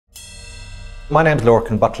My name is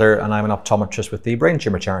Lorcan Butler and I'm an optometrist with the Brain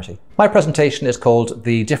Tumour Charity. My presentation is called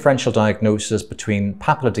The Differential Diagnosis Between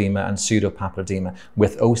Papilloedema and Pseudopapilloedema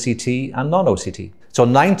with OCT and non-OCT. So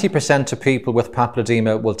 90% of people with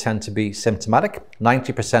papilloedema will tend to be symptomatic,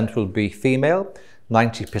 90% will be female,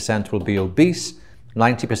 90% will be obese,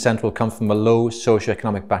 90% will come from a low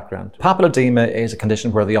socioeconomic background. Papilloedema is a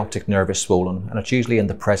condition where the optic nerve is swollen, and it's usually in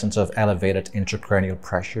the presence of elevated intracranial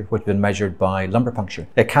pressure, which has been measured by lumbar puncture.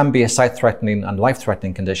 It can be a sight-threatening and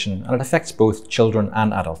life-threatening condition, and it affects both children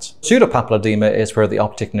and adults. Pseudopapilloedema is where the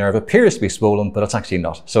optic nerve appears to be swollen, but it's actually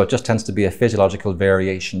not. So it just tends to be a physiological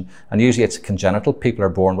variation, and usually it's congenital. People are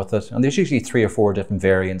born with it, and there's usually 3 or 4 different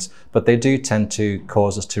variants, but they do tend to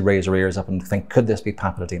cause us to raise our ears up and think, could this be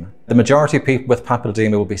papilloedema? The majority of people with papilloedema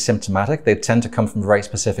will be symptomatic. They tend to come from a very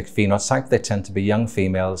specific phenotype. They tend to be young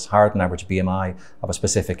females, higher than average BMI of a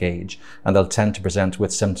specific age, and they'll tend to present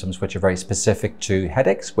with symptoms which are very specific to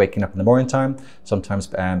headaches, waking up in the morning time,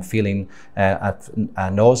 sometimes feeling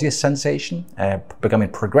a nauseous sensation, becoming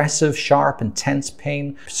progressive, sharp, intense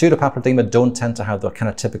pain. Pseudopapilloedema don't tend to have the kind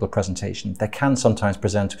of typical presentation. They can sometimes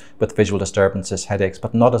present with visual disturbances, headaches,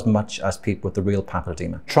 but not as much as people with the real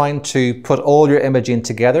papilloedema. Trying to put all your imaging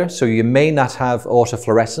together, so you may not have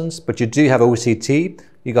autofluorescence, but you do have OCT,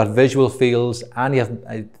 you got visual fields, and you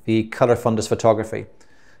have the color fundus photography.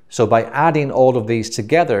 So by adding all of these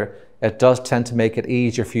together, it does tend to make it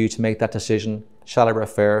easier for you to make that decision. Shall I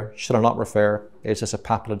refer? Should I not refer? Is this a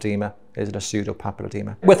papilloedema? Is it a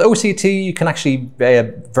pseudopapilloedema? With OCT, you can actually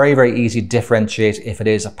very, very easy differentiate if it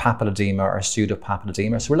is a papilloedema or a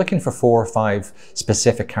pseudopapilloedema. So we're looking for 4 or 5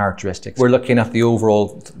 specific characteristics. We're looking at the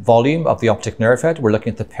overall volume of the optic nerve head. We're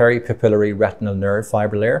looking at the peripapillary retinal nerve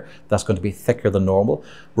fiber layer. That's going to be thicker than normal.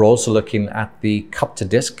 We're also looking at the cup to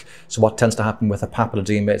disc. So what tends to happen with a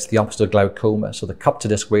papilloedema, it's the opposite of glaucoma. So the cup to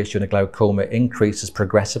disc ratio in a glaucoma increases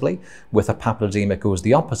progressively. With a papilloedema, it goes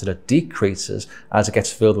the opposite. It decreases as it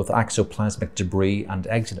gets filled with exoplasmic debris and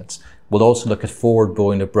exudates. We'll also look at forward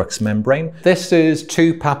bowing of Bruch's membrane. This is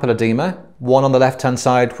 2 papilloedema, one on the left-hand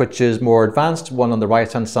side, which is more advanced, one on the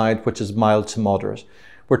right-hand side, which is mild to moderate.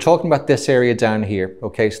 We're talking about this area down here.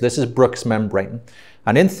 Okay, so this is Bruch's membrane.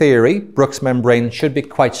 And in theory, Bruch's membrane should be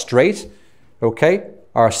quite straight, okay?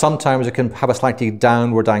 Or sometimes it can have a slightly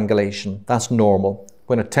downward angulation. That's normal.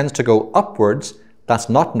 When it tends to go upwards, that's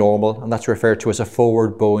not normal, and that's referred to as a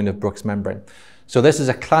forward bowing of Bruch's membrane. So this is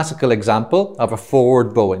a classical example of a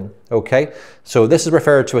forward bowing, okay? So this is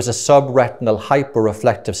referred to as a subretinal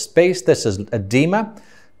hyporeflective space. This is edema.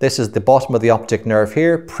 This is the bottom of the optic nerve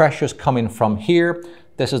here. Pressure's coming from here.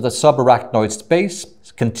 This is the subarachnoid space.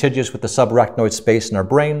 It's contiguous with the subarachnoid space in our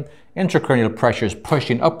brain. Intracranial pressure is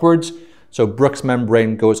pushing upwards. So Bruch's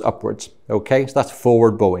membrane goes upwards, okay? So that's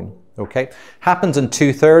forward bowing, okay? Happens in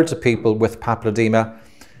 2/3 of people with papilloedema.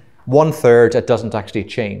 1/3, it doesn't actually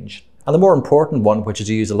change. And the more important one, which is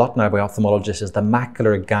used a lot now by ophthalmologists, is the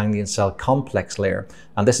macular ganglion cell complex layer.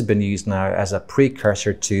 And this has been used now as a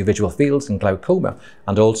precursor to visual fields in glaucoma,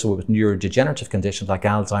 and also with neurodegenerative conditions like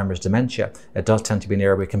Alzheimer's, dementia. It does tend to be an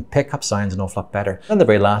area where we can pick up signs an awful lot better. And the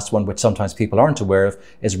very last one, which sometimes people aren't aware of,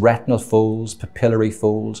 is retinal folds, papillary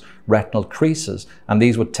folds, retinal creases. And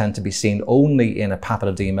these would tend to be seen only in a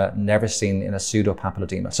papilloedema, never seen in a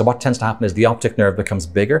pseudopapilloedema. So what tends to happen is the optic nerve becomes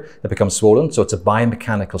bigger, it becomes swollen, so it's a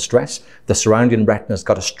biomechanical stress. The surrounding retina's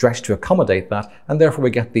got to stretch to accommodate that, and therefore we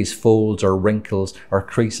get these folds or wrinkles or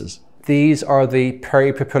creases. These are the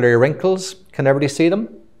peripapillary wrinkles. Can everybody see them?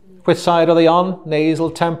 Which side are they on? Nasal,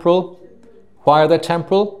 temporal? Why are they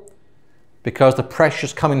temporal? Because the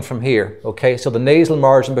pressure's coming from here, okay? So the nasal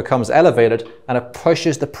margin becomes elevated and it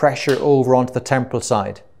pushes the pressure over onto the temporal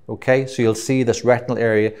side, okay? So you'll see this retinal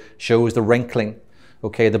area shows the wrinkling,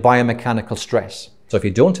 okay? The biomechanical stress. So if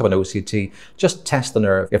you don't have an OCT, just test the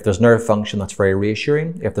nerve. If there's nerve function, that's very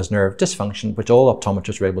reassuring. If there's nerve dysfunction, which all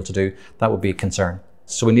optometrists are able to do, that would be a concern.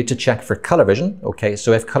 So we need to check for color vision. Okay,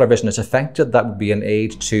 so if color vision is affected, that would be an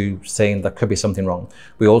aid to saying there could be something wrong.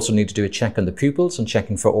 We also need to do a check on the pupils and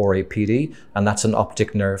checking for RAPD, and that's an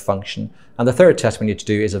optic nerve function. And the third test we need to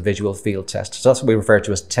do is a visual field test. So that's what we refer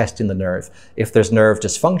to as testing the nerve. If there's nerve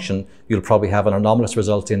dysfunction, you'll probably have an anomalous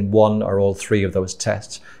result in 1 or all 3 of those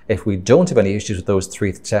tests. If we don't have any issues with those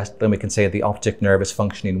 3 tests, then we can say the optic nerve is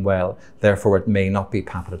functioning well. Therefore, it may not be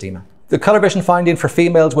papilloedema. The colour vision finding for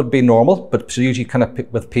females would be normal, but usually kind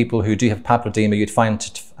of with people who do have papilloedema, you'd find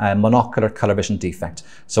a monocular colour vision defect.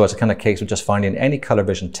 So it's a kind of case of just finding any colour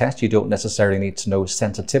vision test. You don't necessarily need to know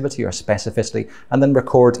sensitivity or specificity, and then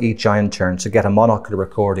record each eye in turn to get a monocular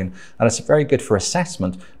recording. And it's very good for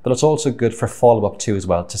assessment, but it's also good for follow-up too as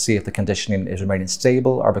well, to see if the conditioning is remaining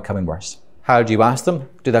stable or becoming worse. How do you ask them?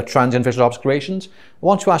 Do they have transient visual obscurations? I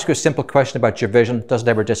want to ask you a simple question about your vision. Does it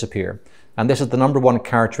ever disappear? And this is the number one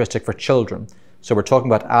characteristic for children. So we're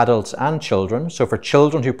talking about adults and children. So for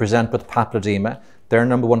children who present with papilloedema, their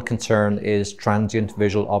number one concern is transient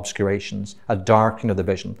visual obscurations, a darkening of the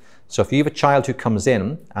vision. So if you have a child who comes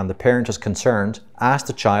in and the parent is concerned, ask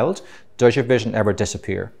the child, does your vision ever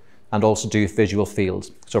disappear? And also do visual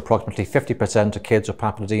fields. So approximately 50% of kids with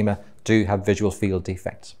papilloedema do have visual field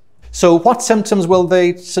defects. So what symptoms will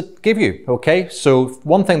they give you? Okay, so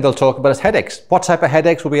one thing they'll talk about is headaches. What type of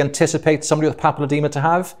headaches will we anticipate somebody with papilloedema to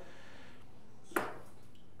have?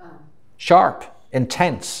 Sharp,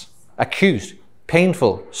 intense, acute,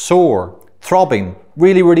 painful, sore, throbbing,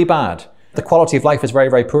 really, really bad. The quality of life is very,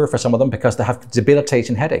 very poor for some of them because they have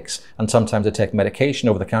debilitating headaches, and sometimes they take medication,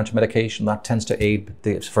 over-the-counter medication. That tends to aid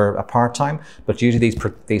for a part-time, but usually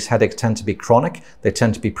these headaches tend to be chronic. They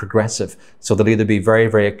tend to be progressive. So they'll either be very,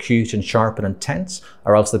 very acute and sharp and intense,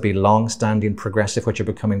 or else they'll be long-standing progressive, which are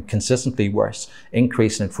becoming consistently worse,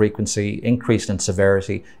 increasing in frequency, increasing in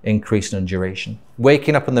severity, increasing in duration.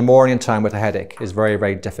 Waking up in the morning time with a headache is very,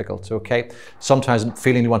 very difficult, okay? Sometimes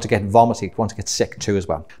feeling you want to get vomity, you want to get sick too as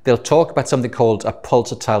well. They'll talk about something called a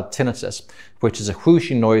pulsatile tinnitus, which is a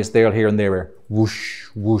whooshing noise they'll hear in their ear. Whoosh,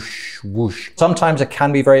 whoosh, whoosh. Sometimes it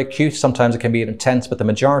can be very acute, sometimes it can be intense, but the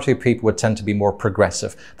majority of people would tend to be more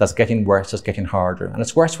progressive. That's getting worse, it's getting harder. And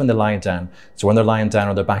it's worse when they're lying down. So when they're lying down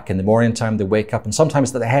or they're back in the morning time, they wake up, and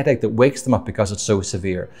sometimes it's the headache that wakes them up because it's so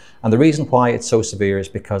severe. And the reason why it's so severe is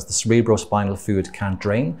because the cerebrospinal fluid can't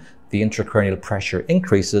drain, the intracranial pressure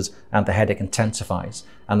increases, and the headache intensifies.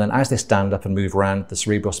 And then as they stand up and move around, the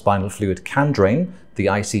cerebrospinal fluid can drain, the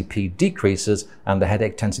ICP decreases, and the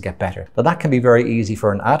headache tends to get better. Now that can be very easy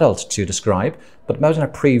for an adult to describe, but imagine a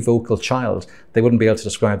pre-vocal child. They wouldn't be able to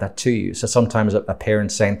describe that to you. So sometimes a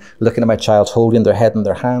parent saying, looking at my child holding their head in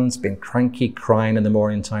their hands, being cranky, crying in the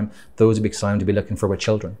morning time, those would be signs to be looking for with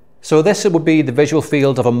children. So this would be the visual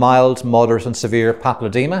field of a mild, moderate and severe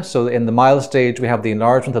papilloedema. So in the mild stage, we have the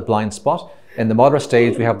enlargement of the blind spot. In the moderate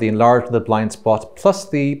stage, we have the enlargement of the blind spot plus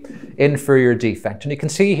the inferior defect. And you can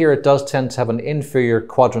see here it does tend to have an inferior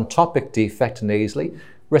quadrantopic defect nasally,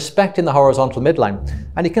 respecting the horizontal midline.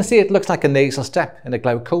 And you can see it looks like a nasal step in a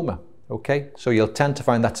glaucoma. Okay, so you'll tend to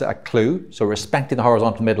find that's a clue. So respecting the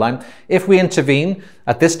horizontal midline. If we intervene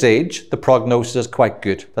at this stage, the prognosis is quite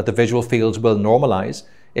good, that the visual fields will normalize.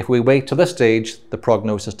 If we wait till this stage, the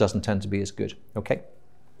prognosis doesn't tend to be as good, okay?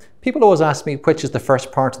 People always ask me which is the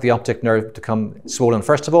first part of the optic nerve to come swollen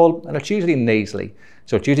first of all, and it's usually nasally.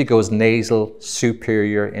 So it usually goes nasal,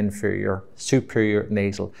 superior, inferior, superior,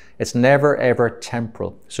 nasal. It's never ever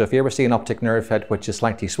temporal. So if you ever see an optic nerve head which is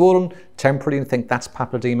slightly swollen, temporally, and think that's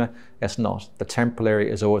papilloedema, it's not. The temporal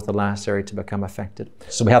area is always the last area to become affected.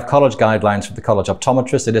 So we have college guidelines from the college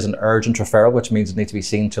optometrist. It is an urgent referral, which means it needs to be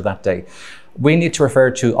seen to that day. We need to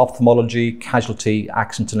refer to ophthalmology, casualty,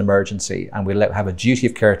 accident and emergency, and we'll have a duty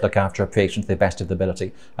of care to look after a patient to the best of the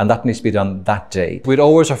ability. And that needs to be done that day. We'd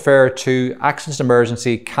always refer to accident and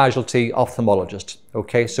emergency, casualty, ophthalmologist.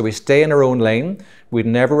 Okay, so we stay in our own lane. We'd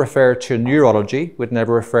never refer to neurology. We'd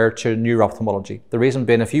never refer to neuro-ophthalmology. The reason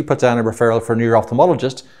being, if you put down a referral for a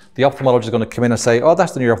neuro-ophthalmologist, the ophthalmologist is going to come in and say, oh,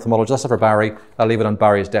 that's the neuro-ophthalmologist, that's for Barry. I'll leave it on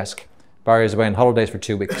Barry's desk. Barry's away on holidays for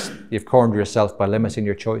 2 weeks. You've cornered yourself by limiting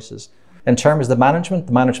your choices. In terms of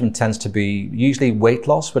the management tends to be usually weight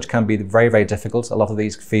loss, which can be very, very difficult. A lot of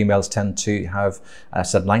these females tend to have, I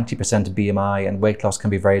said, 90% BMI, and weight loss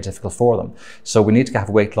can be very difficult for them. So we need to have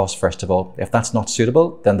weight loss first of all. If that's not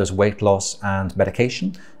suitable, then there's weight loss and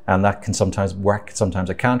medication. And that can sometimes work, sometimes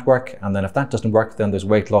it can't work. And then if that doesn't work, then there's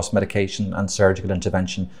weight loss medication and surgical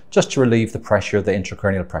intervention just to relieve the pressure, the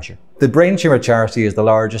intracranial pressure. The Brain Tumour Charity is the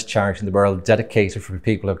largest charity in the world dedicated for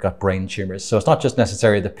people who've got brain tumours. So it's not just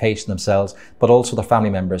necessarily the patient themselves, but also their family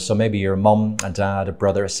members. So maybe your mum, a dad, a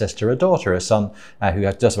brother, a sister, a daughter, a son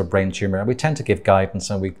who does have a brain tumour. And we tend to give guidance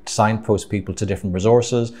and we signpost people to different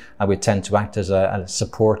resources, and we tend to act as a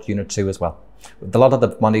support unit too as well. A lot of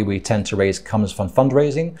the money we tend to raise comes from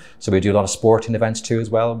fundraising. So we do a lot of sporting events too as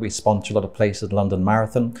well. We sponsor a lot of places, London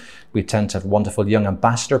Marathon. We tend to have a wonderful young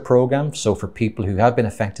ambassador program. So for people who have been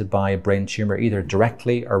affected by a brain tumour, either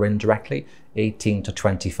directly or indirectly, 18 to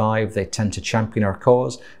 25, they tend to champion our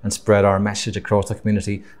cause and spread our message across the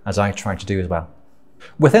community, as I try to do as well.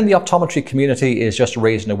 Within the optometry community is just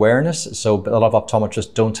raising awareness. So a lot of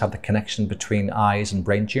optometrists don't have the connection between eyes and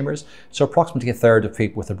brain tumours. So approximately a third of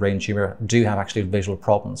people with a brain tumour do have actually visual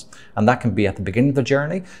problems. And that can be at the beginning of the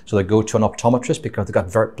journey. So they go to an optometrist because they've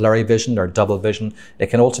got blurry vision or double vision. It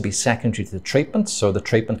can also be secondary to the treatment. So the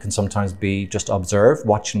treatment can sometimes be just observe,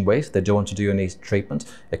 watch and wait. They don't want to do any treatment.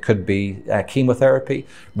 It could be chemotherapy,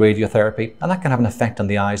 radiotherapy, and that can have an effect on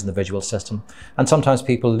the eyes and the visual system. And sometimes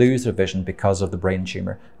people lose their vision because of the brain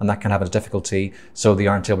tumour, and that can have a difficulty, so they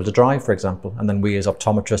aren't able to drive, for example. And then we as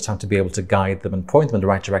optometrists have to be able to guide them and point them in the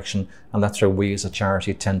right direction, and that's where we as a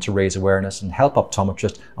charity tend to raise awareness and help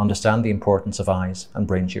optometrists understand the importance of eyes and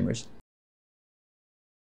brain tumours.